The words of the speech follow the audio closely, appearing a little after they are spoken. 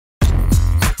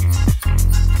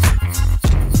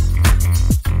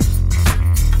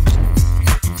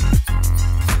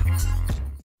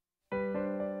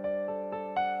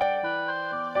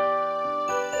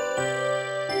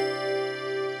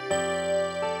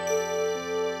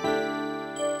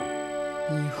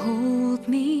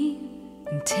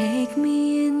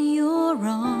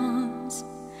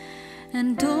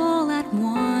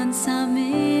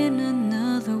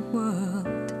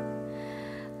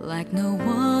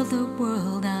all the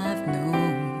world I've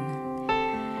known,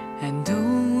 and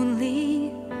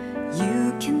only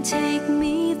you can take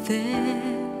me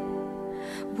there,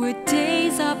 where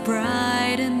days are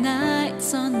bright and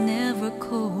nights are never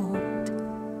cold.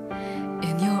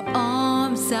 In your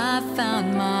arms I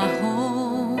found my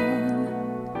home.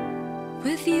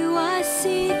 With you I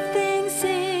see things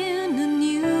in a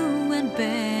new and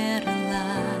better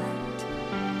light.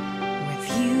 With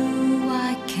you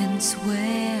I can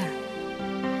swear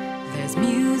there's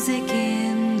music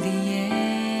in the air.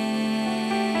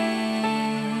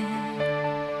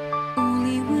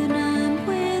 Only when I'm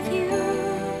with you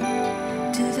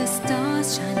do the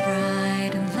stars shine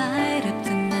bright and light up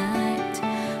the night.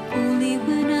 Only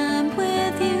when I'm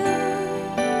with you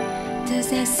does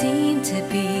there seem to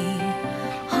be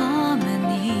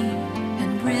harmony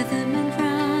and rhythm and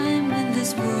rhyme in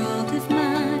this world of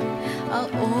mine.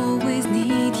 I'll always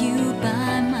need you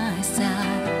by my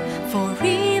side, for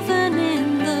even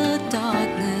in the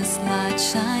darkness light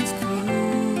shines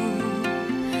through.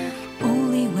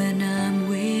 Only when I'm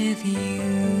with you.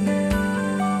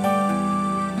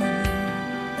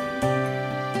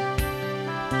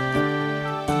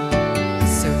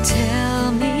 So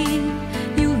tell me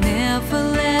you'll never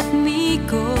let me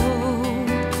go.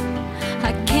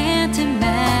 I can't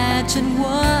imagine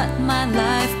what my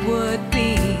life would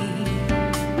be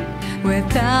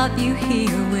without you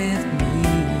here with me.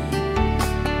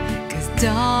 'Cause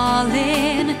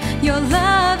darling, your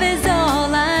love is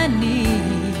all I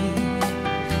need.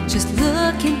 Just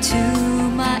look into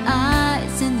my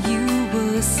eyes and you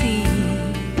will see.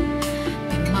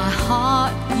 In my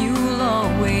heart you'll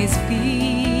always be.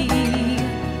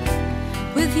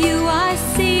 With you I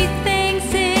see things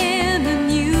in a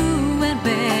new and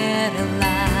better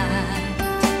light.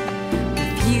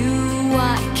 With you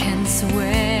I can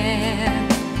swear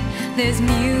there's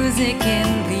music in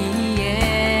the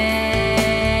air.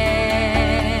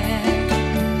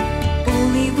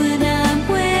 Only when I'm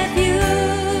with you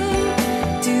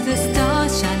do the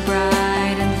stars shine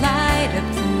bright and light up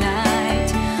the night.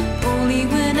 Only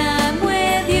when I'm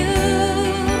with you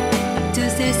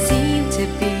does there seem to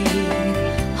be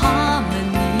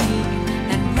harmony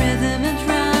and rhythm and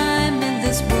rhyme in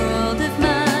this world of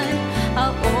mine.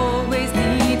 I'll always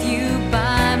need you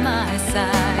by my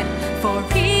side, for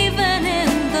even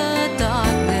in the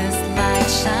darkness light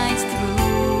shines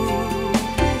through.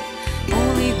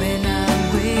 Only when I'm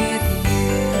with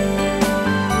you.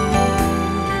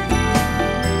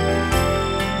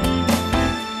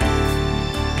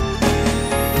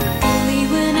 Only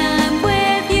when I'm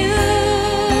with you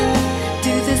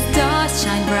do the stars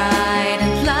shine bright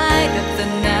and light up the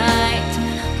night.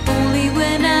 Only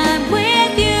when I'm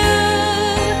with you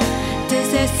does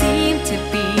there seem to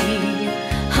be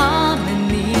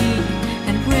harmony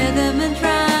and rhythm and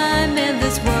rhyme in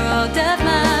this world of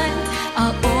mine.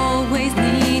 I'll always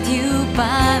need you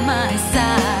by my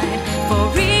side, for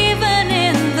even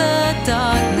in the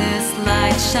darkness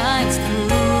light shines through.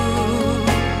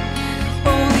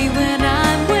 Only when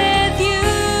I'm with you.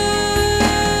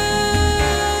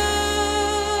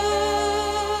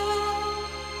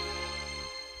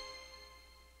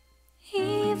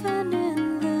 Even in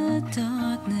the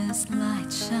darkness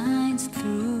light shines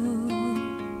through.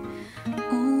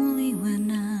 Only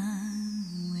when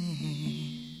I'm with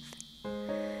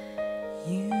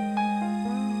you.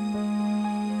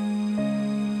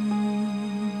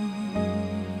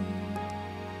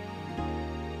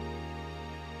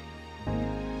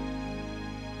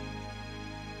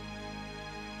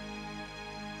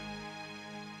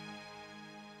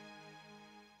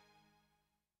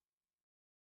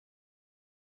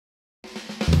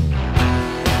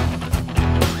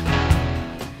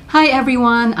 Hi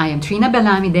everyone, I am Trina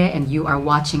Belamide and you are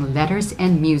watching Letters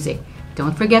and Music.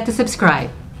 Don't forget to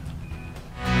subscribe.